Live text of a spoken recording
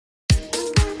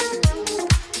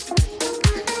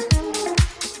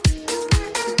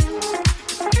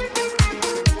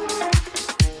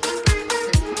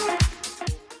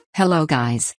Hello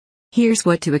guys. Here's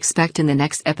what to expect in the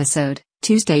next episode,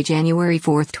 Tuesday, January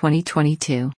 4,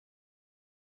 2022.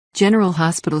 General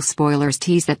Hospital spoilers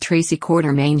tease that Tracy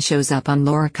Quartermaine shows up on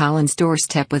Laura Collins'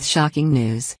 doorstep with shocking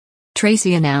news.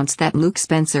 Tracy announced that Luke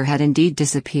Spencer had indeed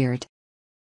disappeared.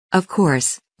 Of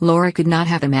course, Laura could not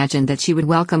have imagined that she would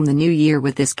welcome the new year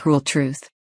with this cruel truth.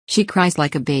 She cries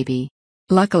like a baby.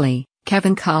 Luckily,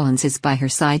 Kevin Collins is by her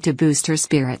side to boost her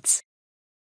spirits.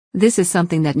 This is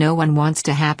something that no one wants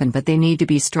to happen, but they need to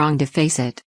be strong to face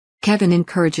it. Kevin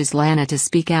encourages Lana to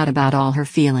speak out about all her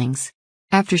feelings.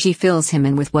 After she fills him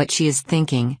in with what she is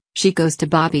thinking, she goes to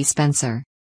Bobby Spencer.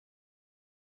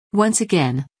 Once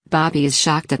again, Bobby is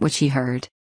shocked at what she heard.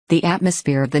 The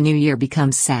atmosphere of the new year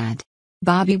becomes sad.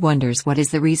 Bobby wonders what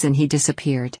is the reason he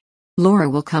disappeared. Laura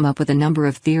will come up with a number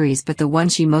of theories, but the one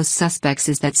she most suspects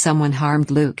is that someone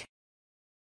harmed Luke.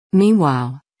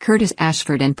 Meanwhile, Curtis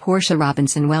Ashford and Portia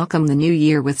Robinson welcome the new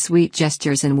year with sweet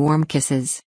gestures and warm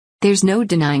kisses. There's no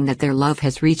denying that their love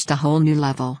has reached a whole new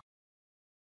level.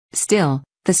 Still,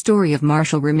 the story of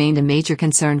Marshall remained a major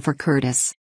concern for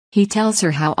Curtis. He tells her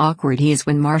how awkward he is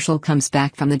when Marshall comes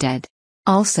back from the dead.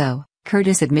 Also,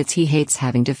 Curtis admits he hates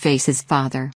having to face his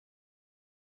father.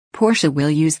 Portia will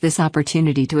use this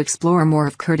opportunity to explore more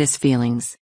of Curtis'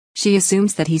 feelings. She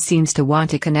assumes that he seems to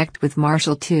want to connect with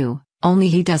Marshall too, only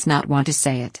he does not want to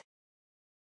say it.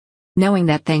 Knowing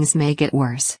that things may get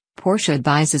worse, Portia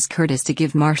advises Curtis to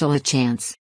give Marshall a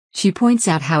chance. She points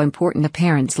out how important a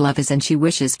parent's love is and she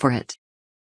wishes for it.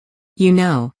 You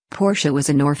know, Portia was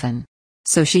an orphan.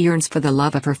 So she yearns for the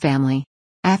love of her family.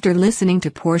 After listening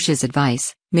to Portia's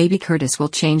advice, maybe Curtis will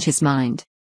change his mind.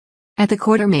 At the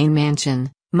Quartermaine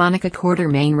mansion, Monica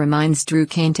Quartermaine reminds Drew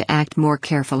Kane to act more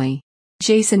carefully.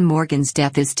 Jason Morgan's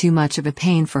death is too much of a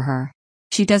pain for her.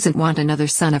 She doesn't want another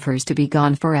son of hers to be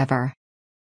gone forever.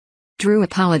 Drew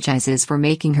apologizes for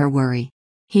making her worry.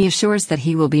 He assures that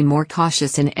he will be more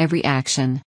cautious in every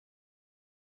action.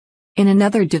 In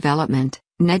another development,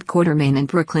 Ned Quartermaine and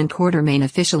Brooklyn Quartermaine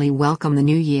officially welcome the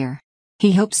new year.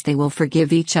 He hopes they will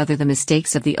forgive each other the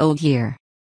mistakes of the old year.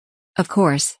 Of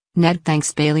course, Ned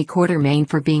thanks Bailey Quartermaine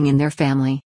for being in their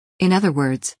family. In other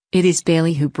words, it is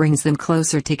Bailey who brings them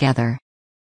closer together.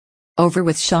 Over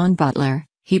with Sean Butler,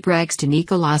 he brags to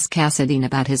Nicholas Cassadine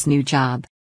about his new job.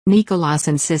 Nicholas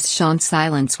insists Sean's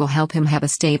silence will help him have a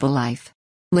stable life.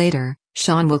 Later,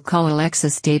 Sean will call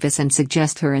Alexis Davis and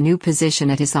suggest her a new position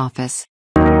at his office.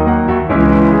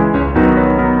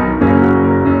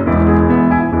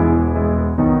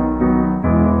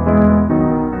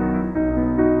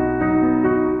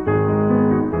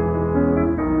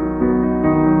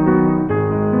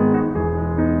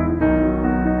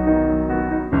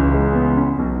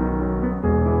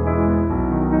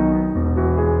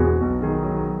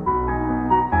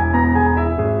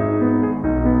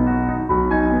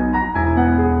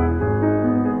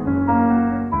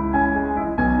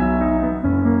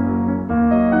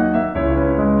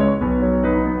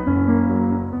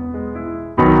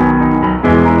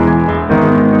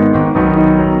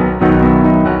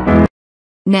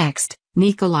 Next,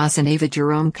 Nicholas and Ava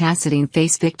Jerome Cassadine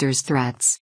face Victor's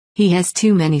threats. He has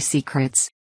too many secrets.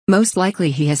 Most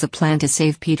likely he has a plan to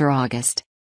save Peter August.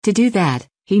 To do that,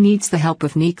 he needs the help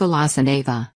of Nicholas and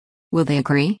Ava. Will they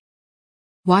agree?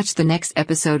 Watch the next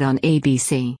episode on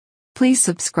ABC. Please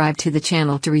subscribe to the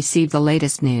channel to receive the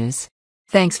latest news.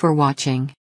 Thanks for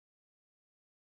watching.